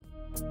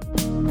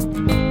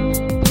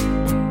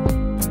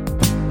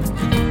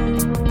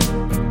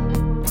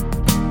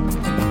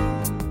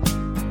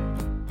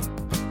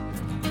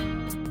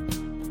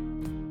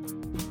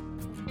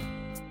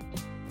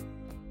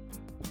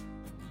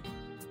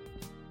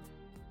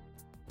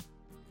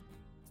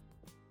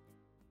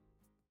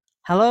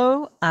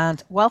Hello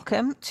and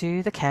welcome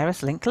to the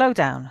Carers Link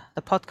Lowdown,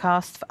 the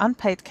podcast for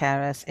unpaid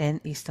carers in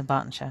Eastern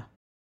Bartonshire.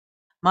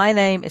 My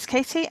name is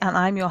Katie and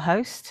I'm your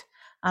host,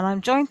 and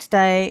I'm joined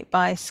today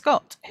by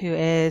Scott, who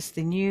is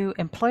the new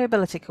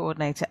Employability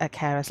Coordinator at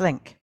Carers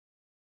Link.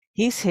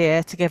 He's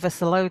here to give us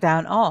the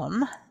lowdown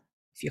on,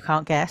 if you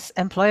can't guess,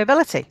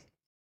 employability.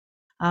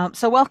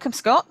 So welcome,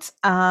 Scott.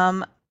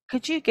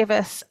 Could you give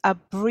us a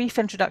brief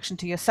introduction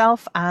to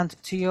yourself and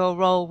to your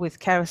role with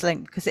Carers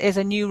Link? Because it is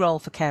a new role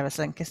for Carers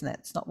Link, isn't it?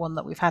 It's not one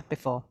that we've had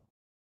before.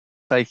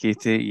 Hi,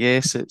 Katie.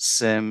 Yes,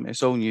 it's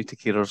all new to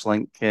Carers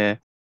Link. They're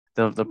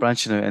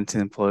branching out into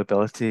the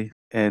employability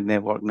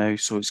network now,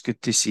 so it's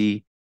good to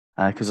see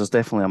because there's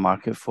definitely a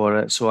market for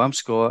it. So I'm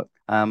Scott.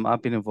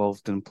 I've been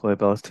involved in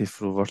employability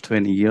for over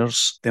 20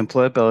 years. The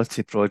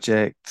employability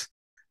project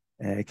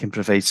can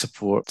provide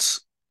support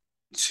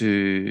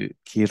to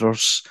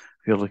carers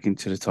who are looking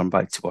to return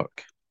back to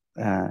work.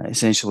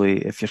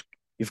 Essentially, if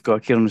you've got a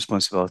caring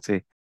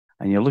responsibility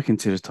and you're looking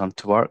to return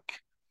to work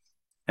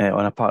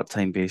on a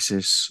part-time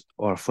basis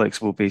or a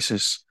flexible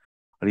basis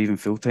or even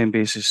full-time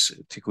basis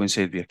to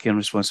coincide with your caring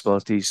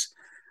responsibilities,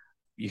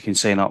 you can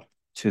sign up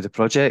to the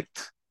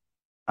project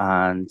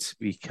and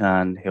we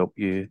can help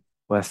you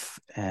with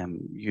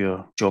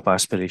your job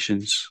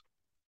aspirations.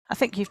 I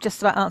think you've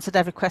just about answered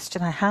every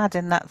question I had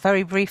in that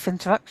very brief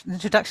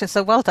introduction.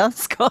 So well done,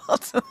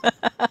 Scott.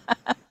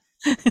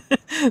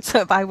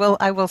 So I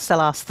will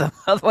still ask them,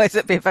 otherwise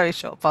it'd be a very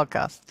short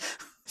podcast.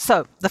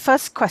 So the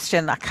first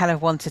question I kind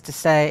of wanted to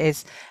say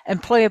is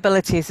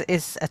employability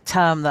is a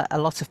term that a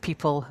lot of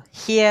people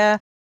hear,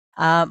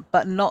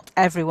 but not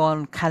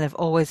everyone kind of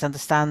always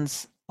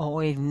understands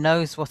or even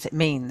knows what it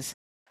means.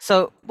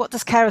 So what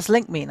does Carers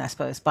Link mean, I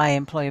suppose, by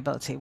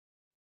employability?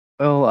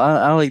 Well,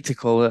 I like to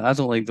call it, I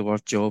don't like the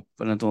word job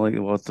and I don't like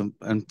the word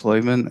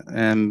employment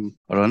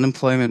or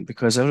unemployment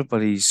because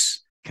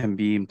everybody's can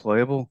be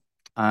employable.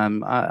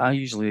 I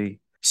usually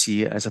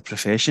see it as a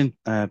profession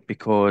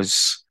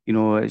because,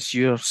 it's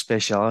your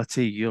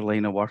speciality, your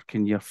line of work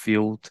in your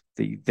field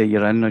that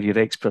you're in or your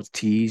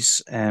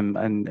expertise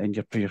and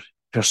your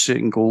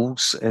pursuing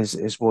goals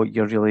is what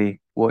you're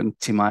really wanting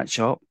to match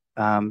up.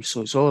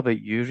 So it's all about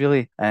you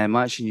really,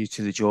 matching you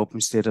to the job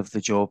instead of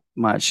the job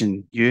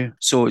matching you.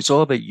 So it's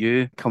all about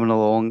you coming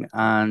along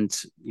and,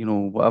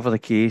 whatever the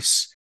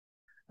case,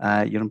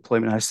 your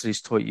employment history has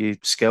taught you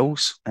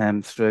skills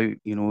throughout,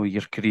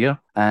 your career.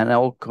 And it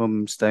all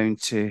comes down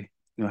to,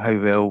 how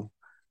well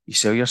you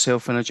sell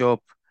yourself in a job.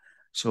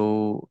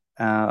 So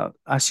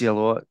I see a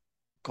lot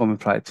common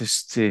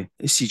practice to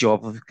see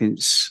job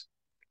applicants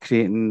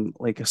creating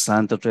like a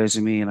standard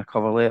resume and a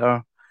cover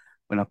letter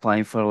when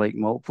applying for like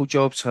multiple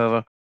jobs.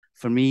 However,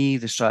 for me,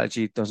 the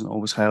strategy doesn't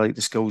always highlight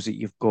the skills that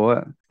you've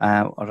got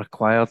are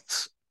required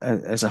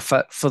as a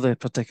fit for the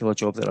particular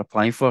job that they're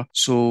applying for.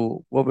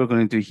 So what we're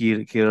going to do here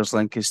at Carers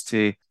Link is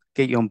to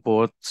get you on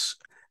board,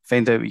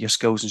 find out what your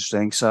skills and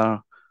strengths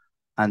are,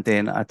 and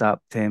then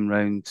adapt them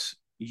around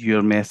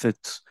your method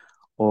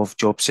of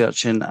job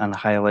searching and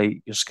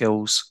highlight your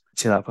skills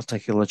to that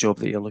particular job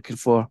that you're looking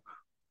for.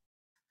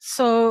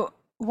 So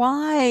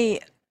why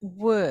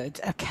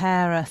would a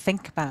carer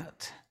think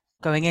about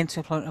going into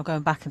employment or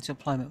going back into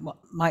employment? What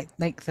might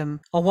make them,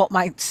 or what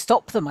might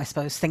stop them, I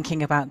suppose,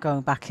 thinking about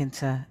going back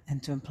into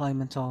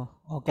employment or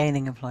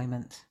gaining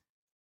employment?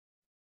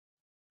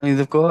 I mean,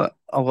 they've got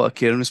a lot of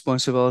caring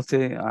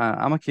responsibility.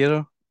 I'm a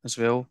carer as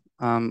well.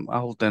 I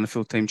hold down a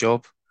full-time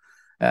job.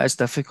 It is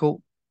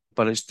difficult,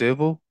 but it's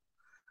doable.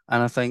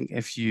 And I think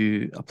if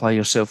you apply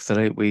yourself the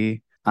right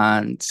way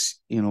and,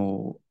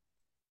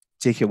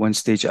 take it one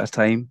stage at a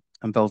time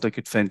and build a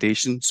good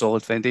foundation,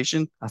 solid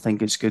foundation, I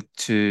think it's good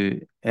to,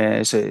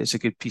 it's a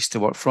good piece to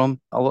work from.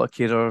 A lot of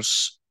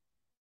carers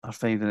are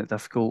finding it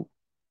difficult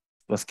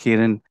with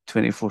caring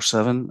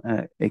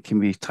 24/7. It can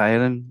be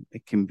tiring,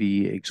 it can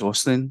be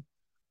exhausting,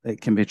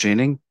 it can be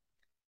draining,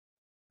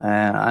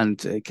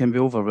 and it can be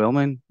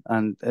overwhelming.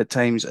 And at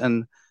times,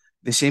 and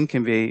the same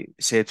can be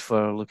said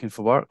for looking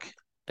for work.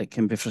 It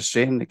can be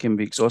frustrating, it can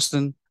be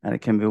exhausting, and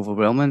it can be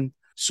overwhelming.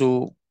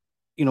 So,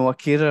 a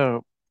carer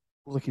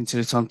looking to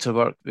return to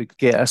work would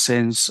get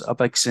a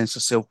big sense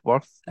of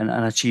self-worth and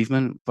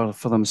achievement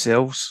for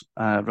themselves,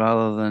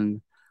 rather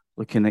than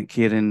looking at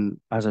caring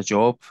as a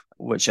job,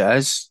 which it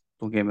is,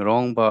 don't get me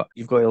wrong, but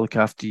you've got to look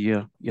after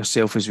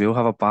yourself as well,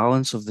 have a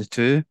balance of the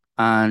two.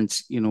 And,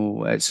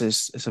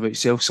 it's about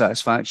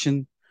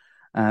self-satisfaction,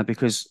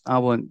 because I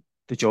want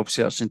the job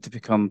searching to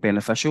become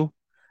beneficial.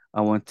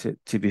 I want it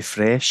to be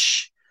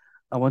fresh.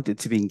 I want it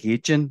to be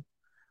engaging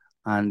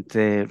and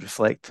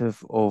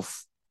reflective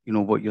of,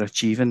 what you're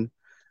achieving,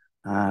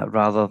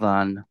 rather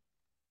than,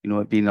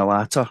 it being a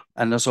latter.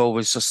 And there's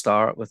always a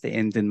start with the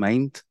end in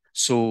mind.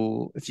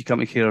 So if you come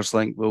to Carers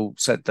Link, we'll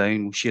sit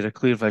down, we'll share a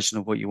clear vision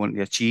of what you want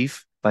to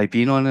achieve, by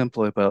being on an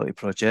employability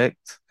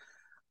project.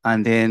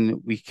 And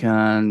then we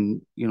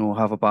can,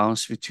 have a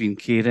balance between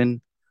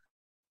caring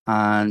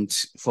and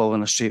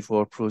following a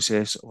straightforward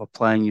process of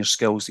applying your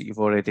skills that you've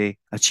already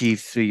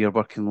achieved through your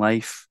working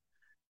life,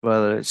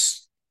 whether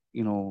it's,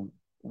 you know,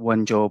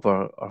 one job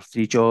or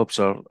three jobs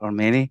or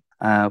many.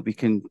 We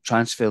can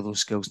transfer those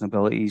skills and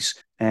abilities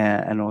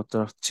in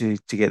order to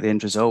get the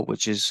end result,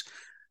 which is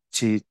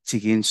to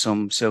gain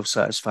some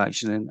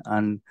self-satisfaction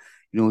and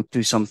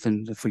do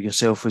something for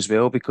yourself as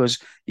well, because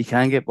you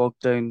can get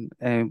bogged down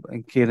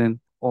in caring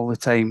all the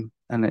time,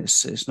 and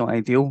it's not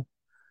ideal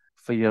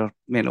for your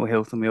mental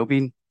health and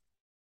well-being.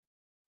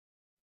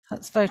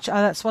 That's very true.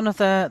 That's one of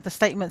the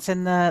statements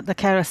in the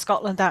Carer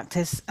Scotland Act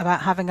is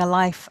about having a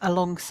life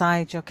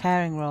alongside your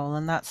caring role,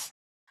 and that's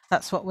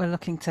what we're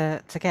looking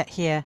to get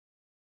here.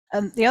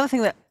 And the other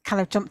thing that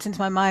kind of jumped into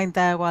my mind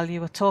there while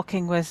you were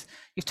talking was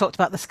you've talked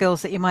about the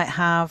skills that you might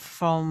have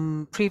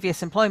from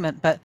previous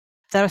employment, but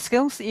there are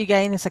skills that you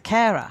gain as a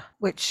carer,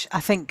 which I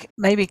think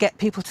maybe get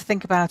people to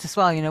think about as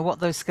well, what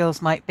those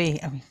skills might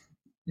be. I mean,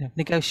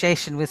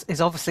 negotiation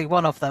is obviously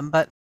one of them,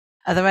 but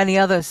are there any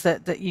others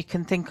that you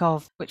can think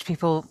of which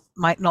people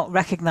might not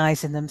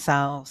recognize in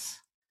themselves?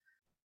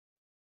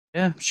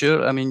 Yeah,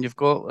 sure. I mean, you've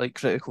got like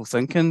critical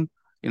thinking.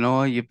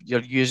 You're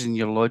using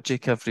your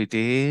logic every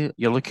day.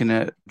 You're looking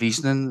at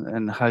reasoning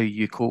and how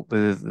you cope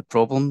with the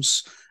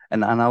problems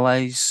and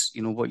analyze,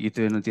 what you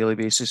do on a daily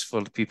basis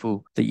for the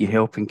people that you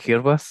help and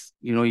care with.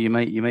 You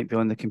might be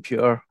on the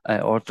computer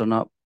ordering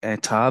up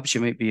tabs.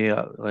 You might be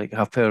like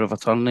have power of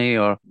attorney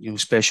or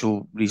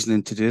special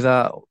reasoning to do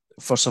that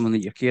for someone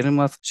that you're caring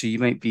with. So you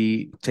might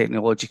be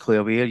technologically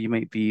aware, you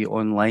might be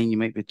online, you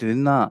might be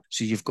doing that.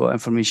 So you've got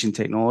information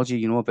technology,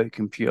 you know about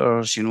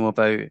computers, you know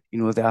about,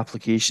 the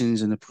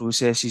applications and the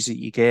processes that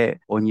you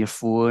get on your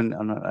phone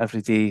and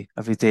everyday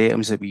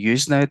items that we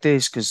use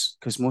nowadays,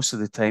 because most of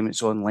the time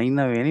it's online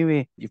now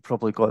anyway. You've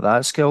probably got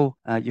that skill.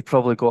 You've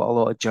probably got a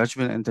lot of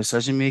judgment and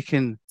decision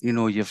making.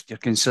 You're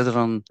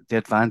considering the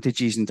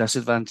advantages and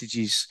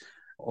disadvantages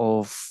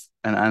of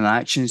and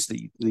actions that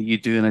you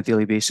do on a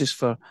daily basis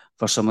for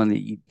someone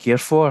that you care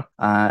for,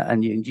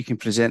 and you can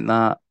present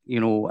that,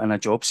 in a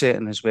job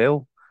setting as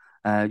well.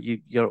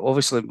 You're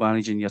obviously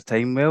managing your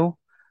time well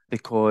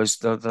because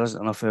there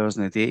isn't enough hours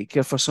in the day to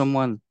care for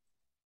someone.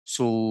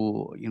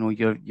 So,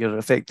 you're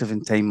effective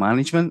in time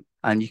management,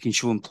 and you can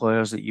show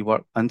employers that you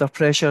work under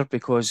pressure,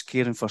 because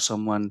caring for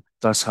someone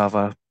does have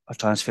a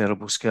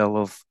transferable skill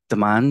of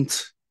demand,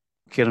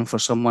 caring for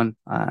someone.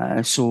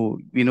 So,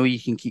 you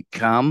can keep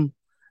calm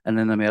in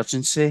an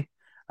emergency,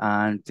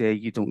 and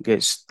you don't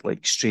get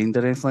like strained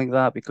or anything like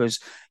that,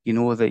 because you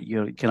know that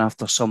you're looking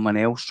after someone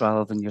else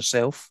rather than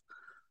yourself.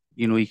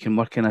 You can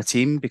work in a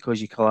team because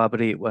you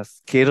collaborate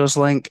with Carers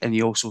Link, and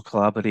you also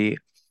collaborate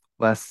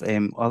with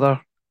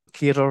other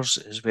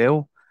carers as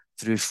well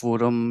through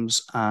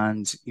forums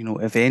and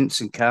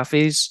events and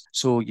cafes.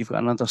 So you've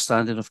got an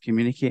understanding of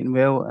communicating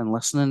well and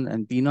listening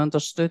and being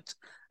understood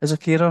as a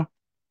carer.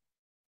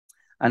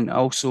 And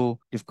also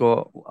you've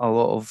got a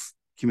lot of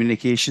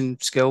communication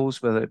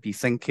skills, whether it be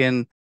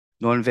thinking,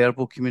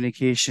 non-verbal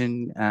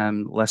communication,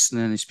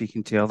 listening and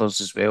speaking to others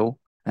as well.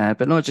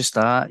 But not just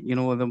that,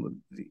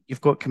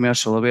 you've got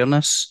commercial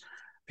awareness,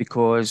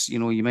 because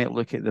you might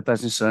look at the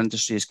business or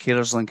industry as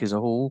Carers Link as a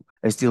whole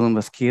as dealing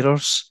with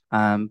carers,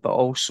 but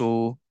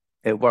also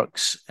it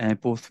works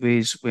both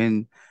ways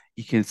when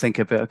you can think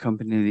about a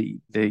company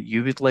that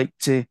you would like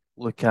to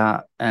look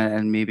at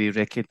and maybe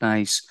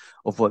recognise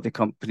of what the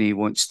company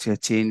wants to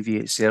attain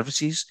via its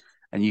services,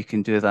 and you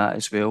can do that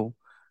as well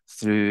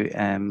through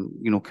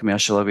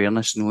commercial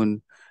awareness,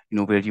 knowing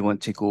where you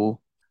want to go.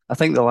 I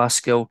think the last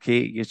skill,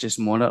 Kate, is just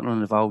monitoring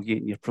and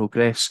evaluating your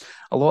progress.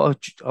 A lot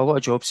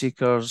of job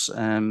seekers,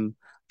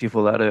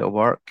 people that are out of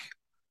work,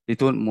 they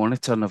don't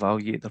monitor and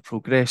evaluate their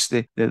progress.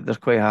 They're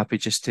quite happy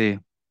just to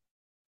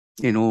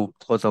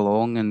plod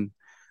along and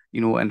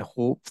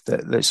hope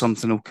that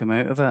something will come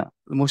out of it.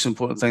 The most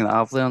important thing that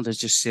I've learned is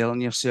just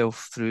selling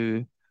yourself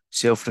through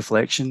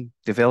self-reflection,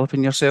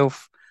 developing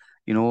yourself.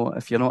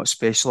 If you're not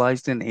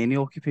specialized in any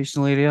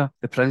occupational area,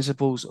 the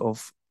principles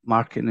of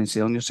marketing and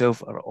selling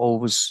yourself are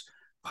always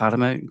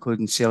paramount,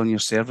 including selling your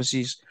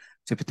services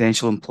to a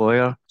potential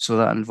employer. So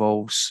that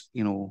involves,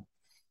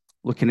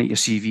 looking at your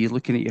CV,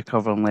 looking at your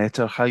cover and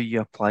letter, how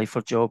you apply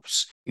for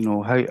jobs,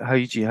 how are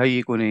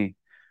you going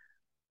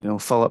to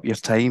fill up your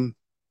time,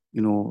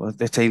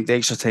 the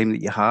extra time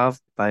that you have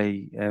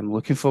by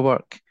looking for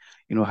work.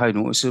 How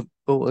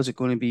noticeable is it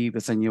going to be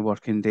within your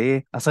working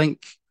day? I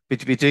think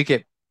we do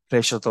get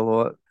pressured a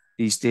lot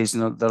these days,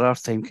 and there are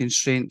time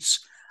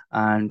constraints.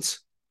 And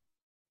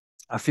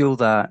I feel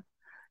that,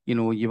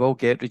 you will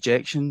get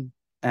rejection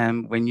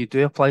when you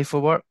do apply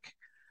for work.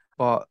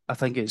 But I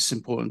think it's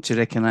important to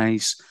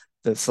recognise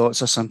that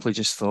thoughts are simply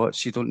just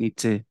thoughts. You don't need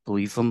to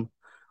believe them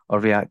or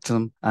react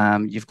to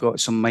them. You've got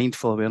some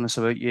mindful awareness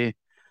about you.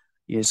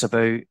 It's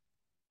about,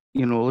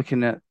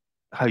 looking at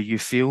how you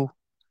feel,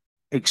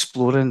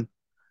 exploring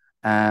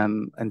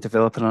and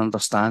developing an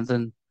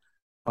understanding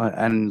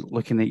and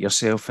looking at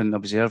yourself and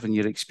observing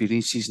your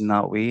experiences in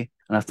that way.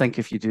 And I think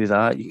if you do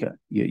that,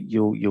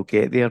 you'll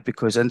get there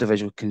because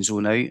individuals can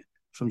zone out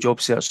from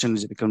job searching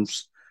as it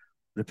becomes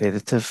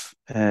repetitive.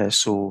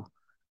 So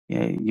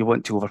yeah, you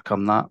want to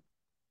overcome that.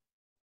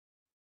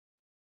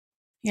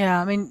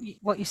 Yeah, I mean,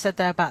 what you said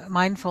there about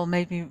mindful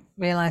made me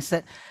realize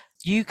that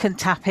you can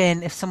tap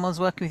in, if someone's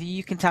working with you,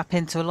 you can tap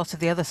into a lot of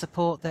the other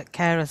support that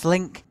Carers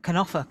Link can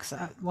offer. Because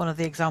one of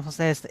the examples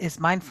there is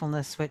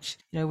mindfulness, which,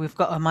 we've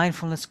got a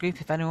mindfulness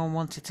group. If anyone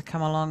wanted to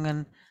come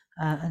along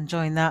and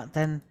join that,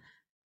 then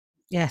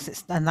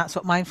yes, and that's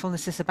what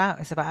mindfulness is about.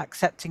 It's about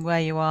accepting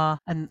where you are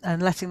and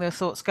letting those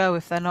thoughts go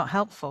if they're not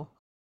helpful.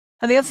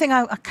 And the other thing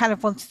I kind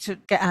of wanted to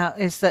get out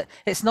is that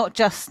it's not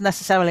just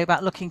necessarily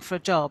about looking for a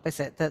job, is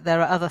it? That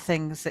there are other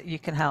things that you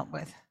can help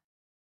with.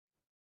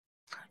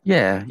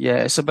 Yeah.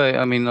 It's about,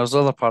 I mean, there's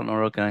other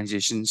partner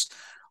organisations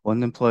on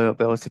the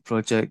employability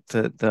project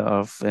that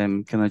have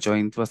kind of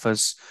joined with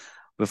us.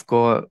 We've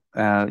got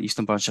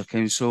Eastern Barnshire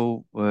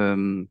Council,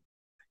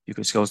 you've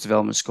got Skills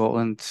Development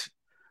Scotland,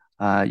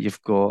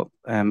 you've got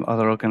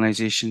other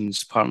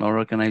organisations, partner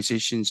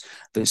organisations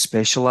that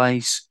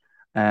specialise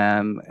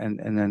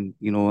in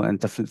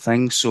different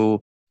things.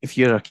 So if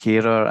you're a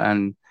carer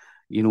and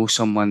you know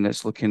someone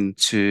that's looking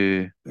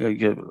to,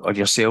 or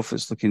yourself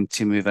that's looking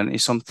to move into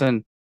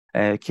something,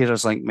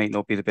 Carers Link might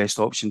not be the best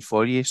option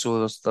for you.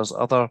 So there's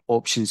other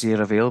options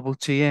there available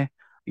to you.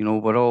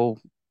 We're all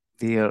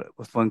there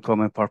with one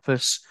common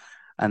purpose,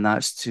 and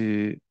that's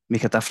to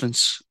make a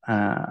difference.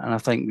 And I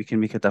think we can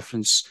make a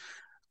difference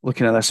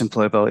looking at this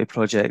employability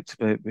project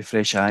with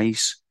fresh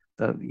eyes.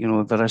 That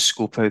there is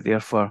scope out there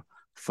for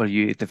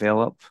you to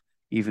develop,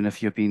 even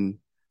if you've been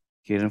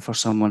caring for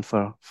someone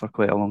for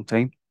quite a long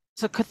time.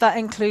 So could that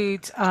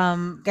include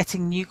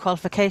getting new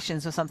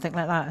qualifications or something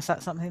like that? Is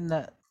that something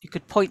that you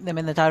could point them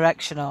in the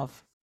direction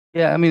of?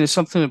 Yeah, I mean, it's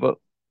something about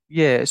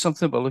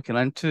looking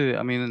into.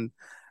 I mean,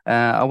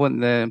 I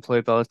want the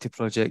employability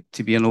project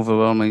to be an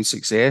overwhelming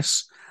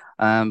success.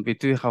 We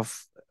do have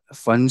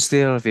funds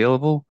there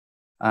available,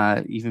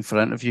 even for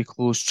interview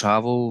clothes,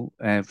 travel,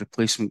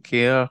 replacement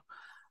care.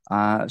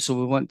 So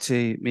we want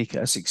to make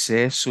it a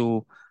success.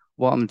 So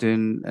what I'm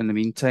doing in the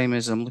meantime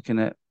is I'm looking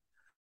at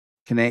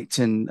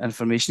connecting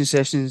information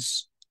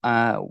sessions,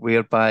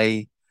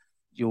 whereby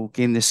you'll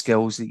gain the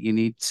skills that you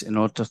need in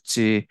order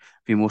to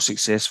be more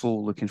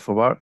successful looking for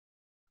work.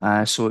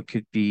 So it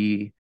could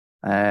be,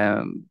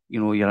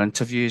 your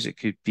interviews, it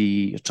could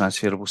be your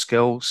transferable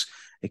skills,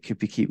 it could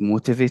be keep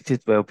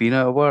motivated while being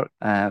out of work.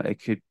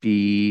 It could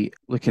be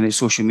looking at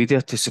social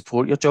media to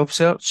support your job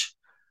search.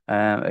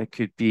 It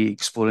could be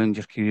exploring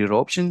your career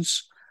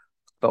options,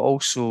 but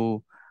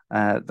also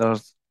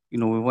we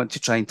want to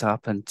try and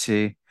tap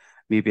into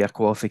maybe a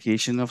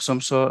qualification of some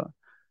sort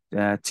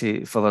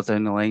to further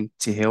down the line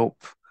to help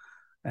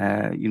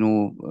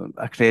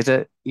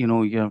accredit,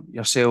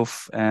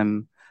 yourself.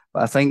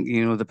 But I think,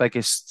 the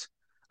biggest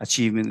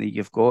achievement that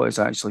you've got is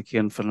actually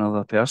caring for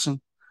another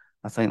person.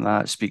 I think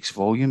that speaks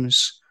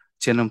volumes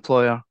to an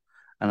employer,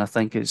 and I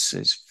think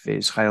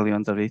it's highly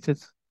underrated.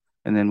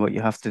 And then what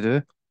you have to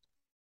do.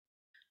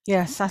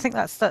 Yes, I think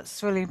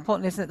that's really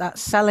important, isn't it? That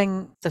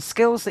selling the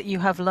skills that you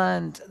have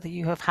learned, that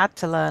you have had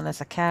to learn as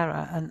a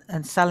carer,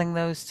 and selling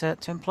those to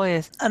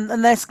employers.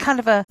 And there's kind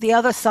of the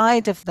other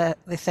side of the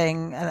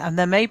thing, and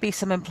there may be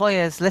some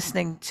employers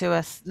listening to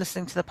us,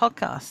 listening to the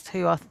podcast,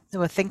 who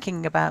are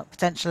thinking about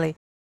potentially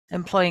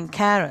employing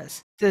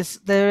carers.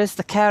 There is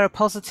the carer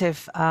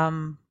positive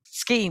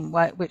scheme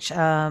which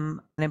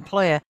an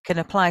employer can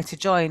apply to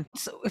join.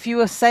 So if you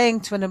were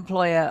saying to an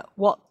employer,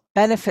 what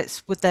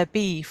benefits would there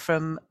be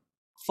from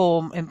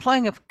for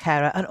employing a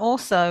carer, and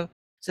also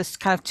just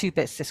kind of two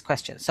bits this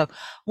question. So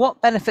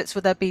what benefits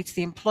would there be to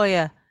the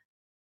employer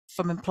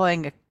from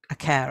employing a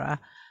carer,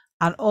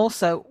 and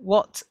also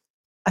what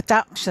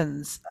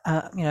adaptations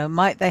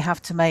might they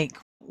have to make?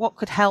 What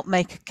could help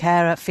make a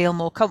carer feel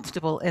more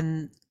comfortable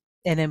in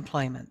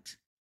employment?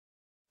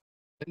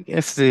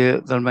 If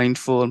they're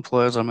mindful,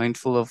 employers are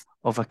mindful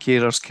of a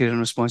carer's caring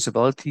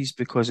responsibilities,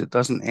 because it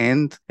doesn't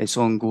end, it's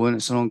ongoing,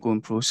 it's an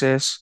ongoing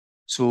process.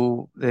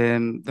 So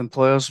the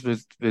employers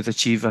would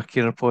achieve a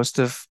carer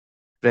positive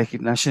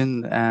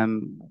recognition,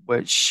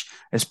 which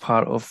is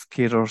part of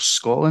Carers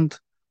Scotland.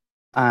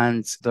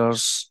 And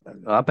there's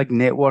a big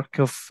network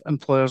of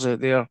employers out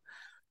there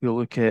who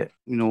look at,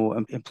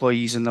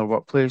 employees in their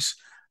workplace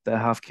that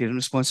have caring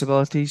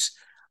responsibilities.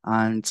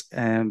 And,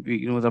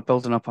 they're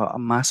building up a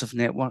massive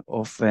network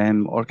of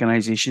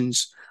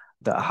organisations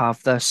that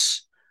have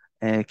this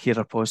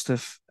carer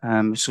positive.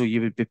 So you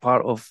would be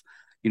part of,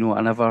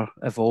 an ever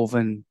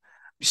evolving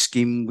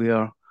scheme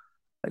where,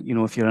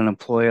 if you're an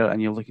employer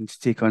and you're looking to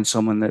take on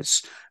someone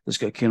that's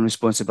got caring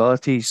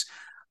responsibilities,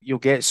 you'll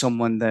get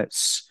someone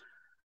that's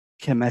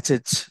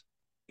committed,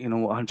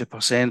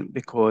 100%,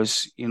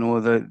 because,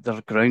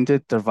 they're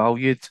grounded, they're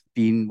valued,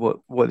 being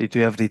what they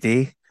do every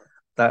day.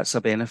 That's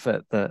a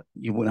benefit that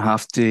you won't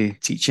have to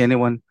teach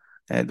anyone.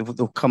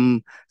 They'll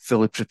come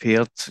fully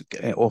prepared,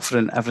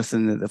 offering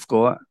everything that they've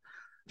got.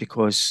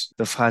 because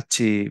they've had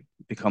to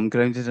become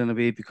grounded in a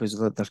way because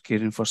they're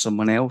caring for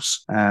someone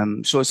else.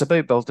 So it's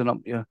about building up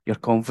your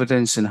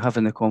confidence and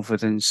having the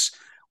confidence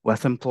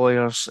with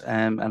employers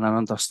and an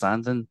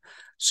understanding.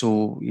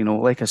 So,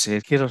 like I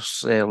said,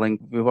 Carers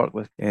Link, we work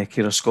with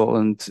Carers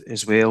Scotland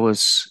as well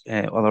as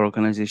other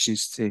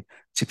organisations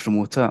to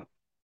promote it.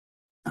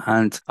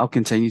 And I'll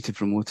continue to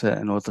promote it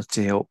in order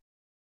to help,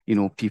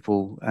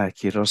 people,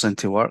 carers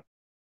into work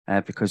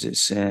because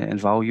it's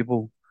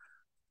invaluable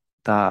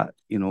that,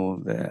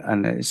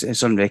 and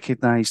it's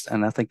unrecognised,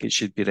 and I think it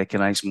should be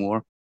recognised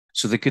more.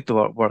 So the good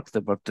work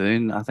that we're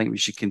doing, I think we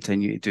should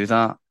continue to do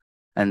that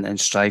and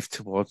strive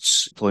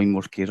towards employing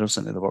more carers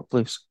into the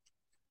workplace.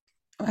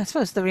 I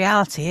suppose the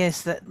reality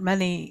is that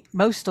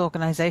most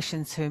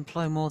organisations who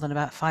employ more than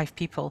about 5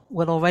 people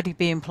will already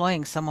be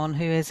employing someone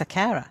who is a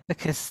carer,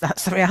 because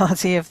that's the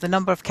reality of the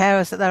number of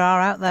carers that there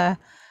are out there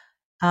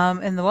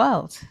in the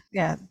world.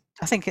 Yeah,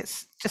 I think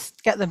it's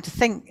just get them to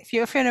think. If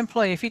you're an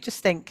employee, if you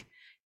just think,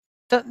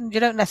 you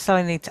don't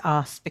necessarily need to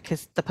ask,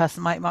 because the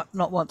person might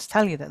not want to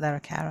tell you that they're a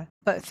carer,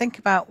 but think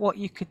about what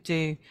you could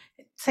do.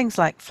 Things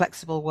like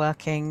flexible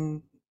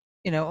working,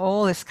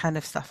 all this kind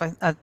of stuff.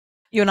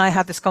 You and I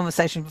had this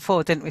conversation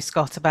before, didn't we,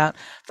 Scott, about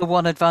the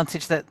one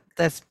advantage that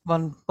there's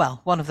one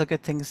of the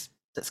good things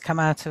that's come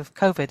out of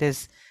COVID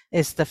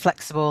is the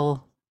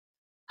flexible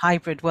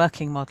hybrid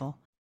working model.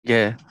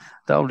 Yeah,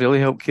 that'll really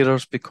help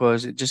carers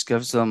because it just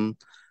gives them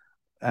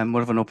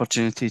more of an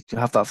opportunity to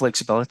have that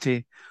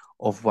flexibility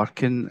of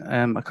working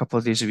a couple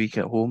of days a week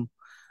at home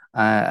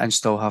and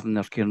still having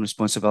their care and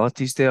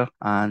responsibilities there.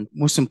 And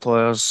most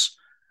employers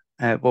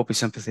will be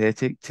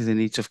sympathetic to the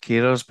needs of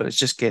carers, but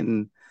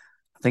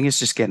I think it's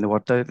just getting the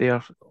word out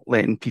there,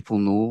 letting people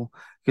know,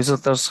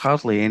 because there's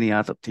hardly any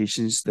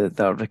adaptations that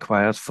are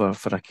required for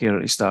a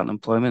carer to start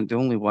employment. The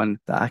only one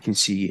that I can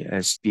see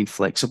is being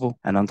flexible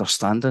and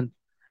understanding.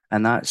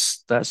 And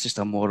that's just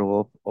a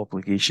moral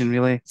obligation,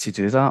 really, to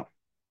do that.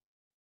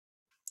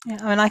 Yeah,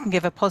 I mean, I can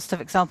give a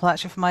positive example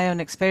actually from my own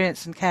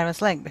experience in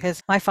Carers Link,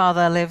 because my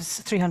father lives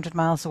 300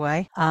 miles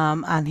away,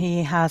 and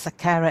he has a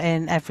carer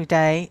in every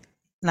day.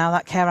 Now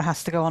that carer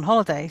has to go on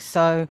holiday,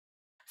 so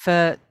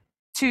for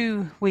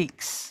 2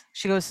 weeks,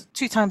 she goes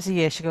 2 times a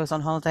year. She goes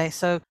on holiday,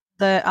 so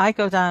I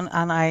go down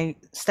and I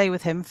stay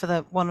with him for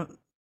the one,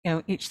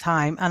 each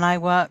time, and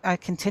I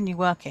continue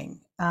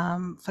working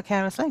for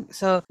Carers Link.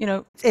 So,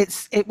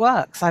 it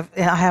works. I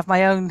have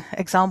my own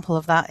example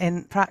of that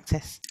in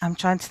practice. I'm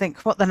trying to think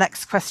what the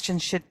next question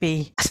should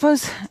be. I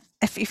suppose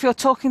if you're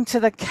talking to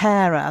the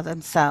carer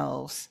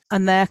themselves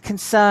and they're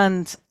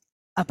concerned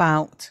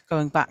about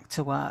going back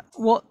to work,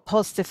 what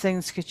positive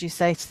things could you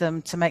say to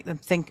them to make them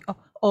think,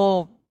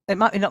 or it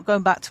might be not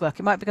going back to work,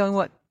 it might be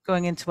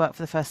going into work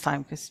for the first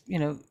time, because,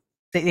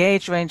 the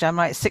age range, I'm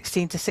right,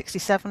 16 to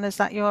 67, is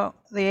that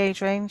the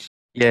age range?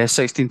 Yeah,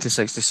 16 to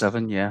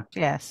 67, yeah.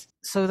 Yes.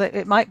 So that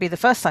it might be the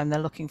first time they're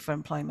looking for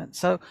employment.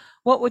 So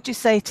what would you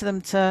say to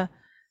them to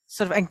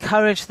sort of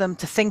encourage them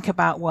to think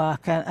about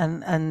work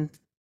and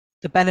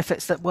the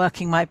benefits that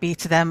working might be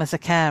to them as a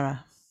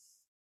carer?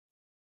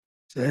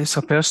 It's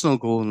a personal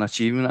goal and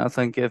achievement. I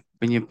think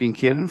when you've been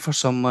caring for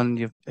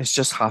someone, it's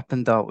just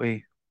happened that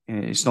way.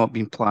 It's not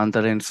been planned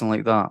or anything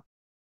like that.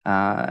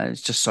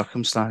 It's just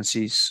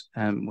circumstances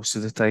most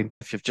of the time.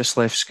 If you've just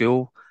left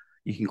school,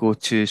 you can go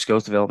to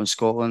Skills Development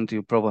Scotland.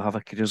 You'll probably have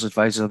a careers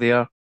advisor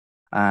there.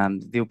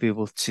 They'll be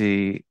able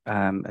to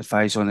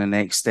advise on the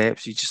next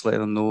steps. You just let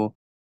them know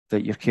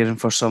that you're caring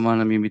for someone.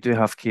 I mean, we do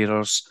have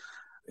carers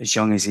as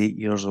young as 8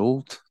 years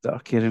old that are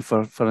caring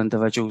for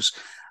individuals,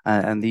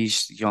 and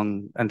these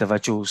young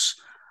individuals,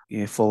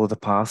 follow the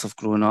path of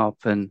growing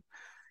up and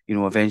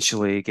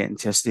eventually getting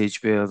to a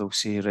stage where they'll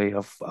say, right,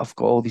 I've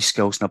got all these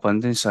skills in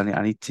abundance. I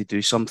need to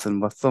do something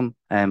with them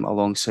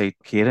alongside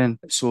caring.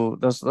 So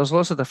there's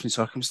lots of different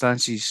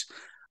circumstances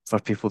for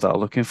people that are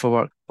looking for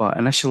work. But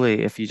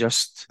initially, if you're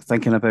just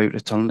thinking about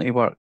returning to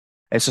work,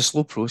 it's a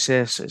slow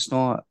process. It's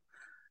not,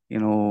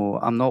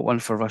 I'm not one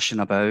for rushing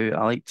about.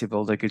 I like to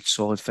build a good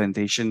solid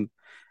foundation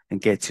and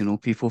get to know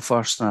people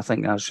first. And I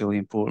think that's really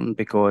important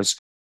because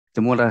the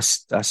more I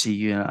see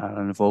you and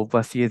are involved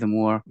with you, the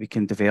more we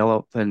can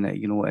develop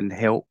and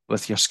help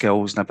with your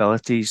skills and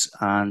abilities.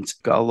 And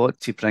got a lot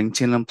to bring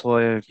to an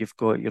employer. You've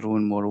got your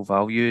own moral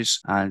values,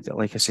 and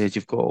like I said,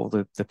 you've got all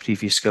the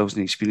previous skills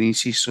and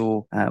experiences.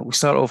 So we'll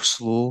start off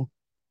slow.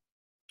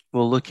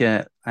 We'll look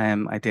at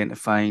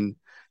identifying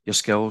your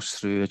skills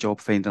through a job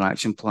finding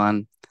action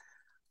plan,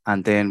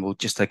 and then we'll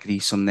just agree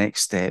some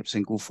next steps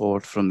and go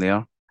forward from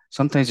there.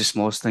 Sometimes the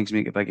smallest things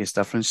make the biggest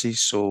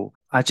differences. So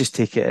I just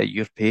take it at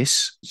your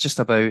pace. It's just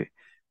about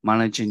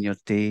managing your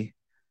day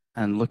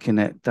and looking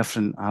at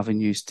different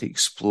avenues to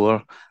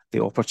explore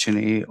the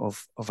opportunity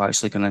of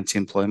actually going into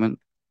employment.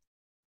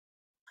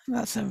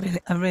 That's a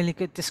really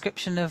good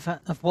description of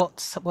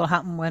what will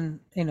happen when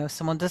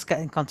someone does get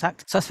in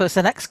contact. So I suppose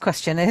the next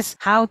question is,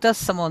 how does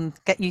someone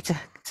get you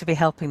to be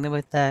helping them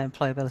with their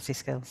employability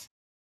skills?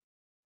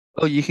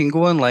 Well, you can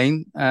go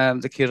online,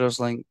 the Carers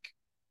Link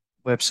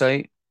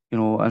website,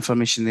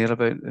 information there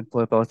about the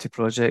employability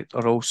project,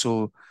 or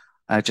also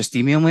just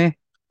email me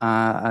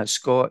at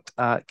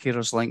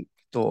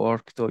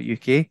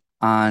scott@carerslink.org.uk.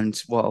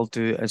 And what I'll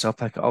do is I'll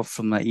pick it up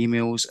from my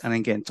emails and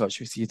then get in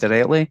touch with you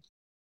directly.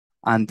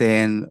 And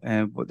then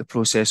what the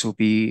process will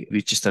be,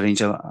 we just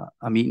arrange a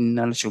meeting,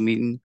 an initial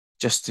meeting,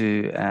 just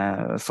to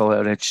fill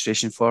out a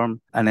registration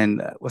form. And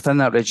then within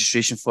that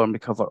registration form, we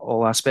cover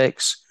all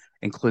aspects,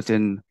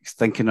 including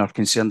thinking or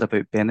concerned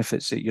about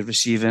benefits that you're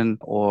receiving,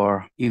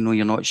 or,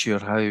 you're not sure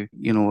how,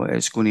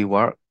 it's going to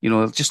work.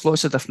 Just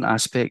lots of different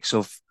aspects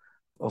of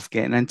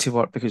getting into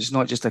work, because it's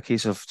not just a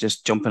case of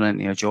just jumping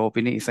into a job.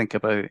 You need to think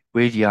about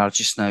where you are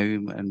just now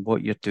and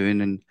what you're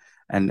doing,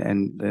 and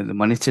the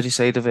monetary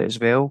side of it as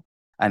well.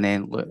 And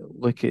then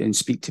look at and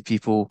speak to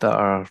people that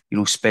are,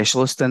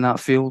 specialists in that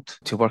field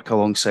to work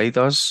alongside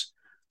us,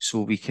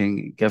 so we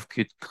can give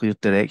good, clear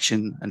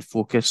direction and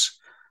focus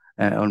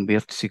on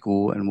where to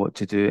go and what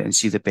to do, and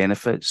see the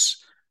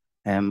benefits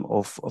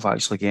of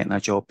actually getting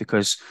a job.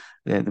 Because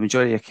the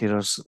majority of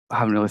carers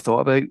haven't really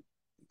thought about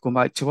going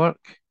back to work,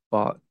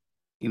 but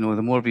the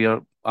more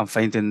I'm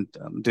finding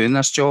I'm doing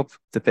this job,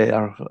 the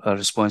better a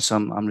response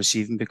I'm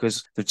receiving,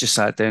 because they've just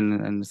sat down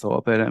and thought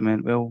about it and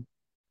went, well,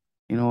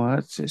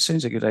 it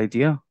sounds a good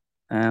idea.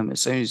 It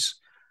sounds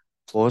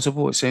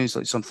plausible. It sounds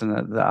like something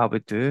that I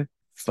would do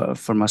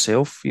for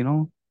myself,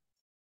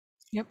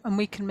 Yep, and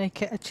we can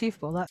make it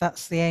achievable.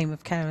 That's the aim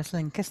of Carers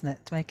Link, isn't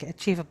it? To make it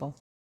achievable.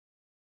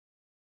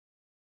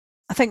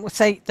 I think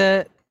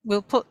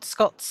we'll put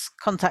Scott's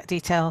contact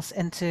details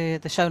into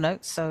the show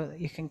notes so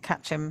that you can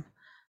catch him.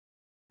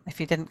 If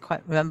you didn't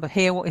quite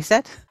hear what he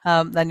said,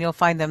 then you'll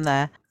find them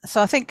there.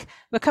 So I think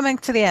we're coming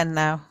to the end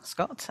now,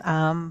 Scott,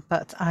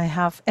 but I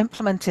have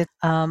implemented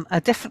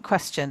a different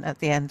question at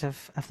the end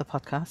of the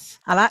podcast.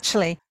 And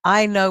actually,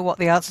 I know what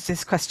the answer to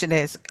this question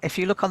is. If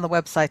you look on the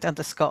website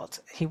under Scott,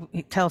 he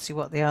tells you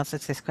what the answer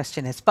to this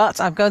question is. But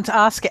I'm going to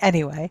ask it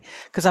anyway,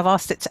 because I've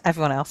asked it to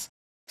everyone else.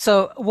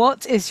 So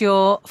what is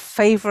your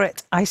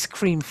favourite ice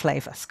cream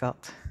flavour,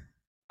 Scott?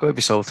 Got to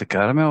be salted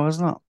caramel,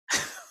 isn't it?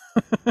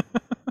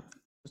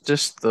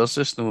 There's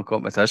just no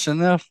competition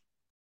there.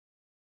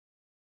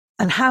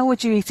 And how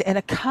would you eat it? In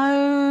a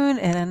cone,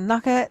 in a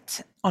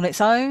nugget, on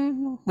its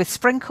own, with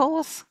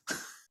sprinkles?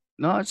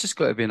 No, it's just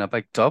got to be in a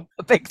big tub.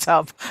 A big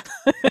tub.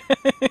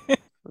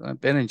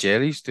 Ben and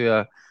Jerry's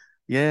just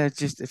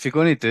if you're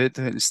going to do it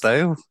in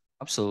style,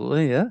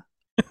 absolutely, yeah.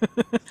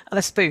 And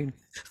a spoon.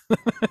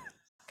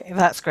 Okay,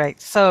 that's great.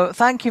 So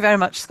thank you very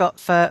much, Scott,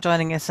 for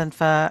joining us and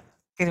for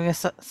giving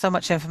us so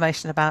much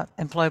information about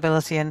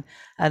employability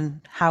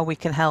and how we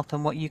can help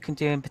and what you can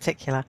do in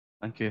particular.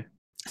 Thank you.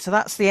 So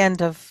that's the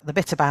end of the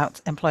bit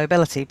about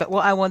employability. But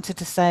what I wanted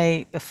to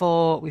say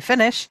before we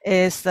finish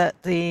is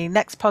that the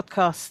next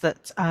podcast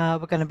that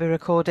we're going to be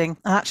recording,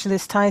 and actually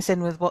this ties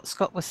in with what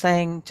Scott was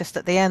saying just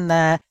at the end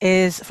there,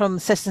 is from the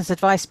Citizens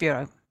Advice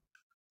Bureau.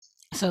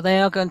 So they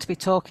are going to be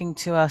talking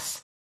to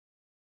us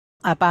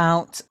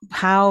about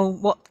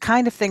what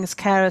kind of things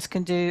carers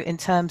can do in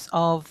terms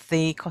of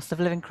the cost of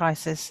living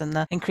crisis and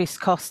the increased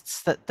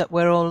costs that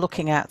we're all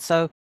looking at.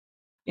 So,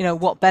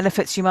 what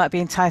benefits you might be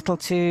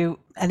entitled to,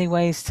 any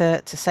ways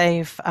to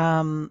save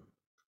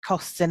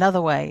costs in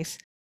other ways.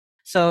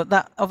 So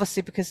that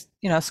obviously, because,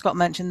 Scott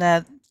mentioned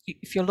there,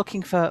 if you're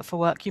looking for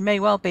work, you may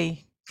well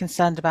be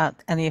concerned about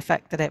any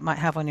effect that it might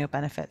have on your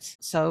benefits.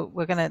 So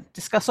we're going to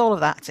discuss all of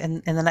that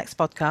in the next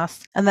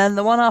podcast. And then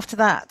the one after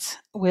that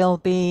will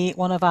be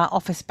one of our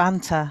office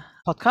banter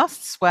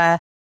podcasts, where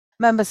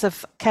members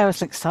of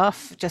Carers Link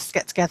staff just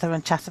get together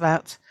and chat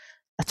about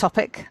a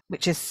topic,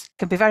 which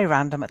can be very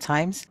random at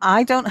times.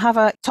 I don't have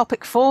a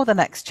topic for the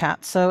next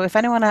chat, so if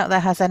anyone out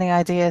there has any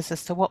ideas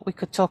as to what we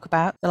could talk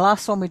about, the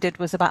last one we did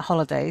was about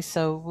holidays,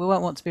 so we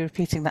won't want to be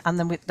repeating that. And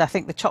then I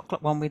think the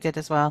chocolate one we did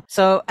as well.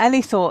 So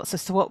any thoughts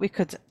as to what we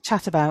could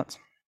chat about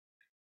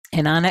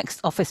in our next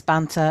Office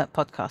Banter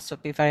podcast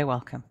would be very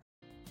welcome.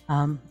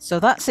 So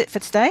that's it for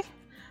today.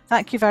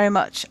 Thank you very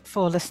much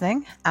for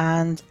listening,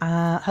 and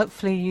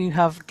hopefully you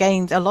have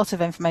gained a lot of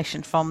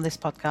information from this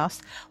podcast,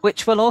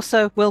 which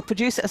we'll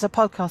produce it as a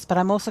podcast, but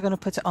I'm also going to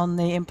put it on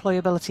the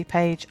employability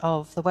page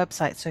of the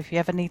website. So if you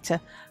ever need to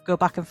go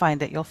back and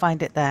find it, you'll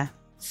find it there.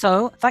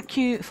 So thank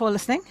you for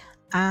listening,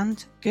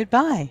 and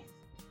goodbye.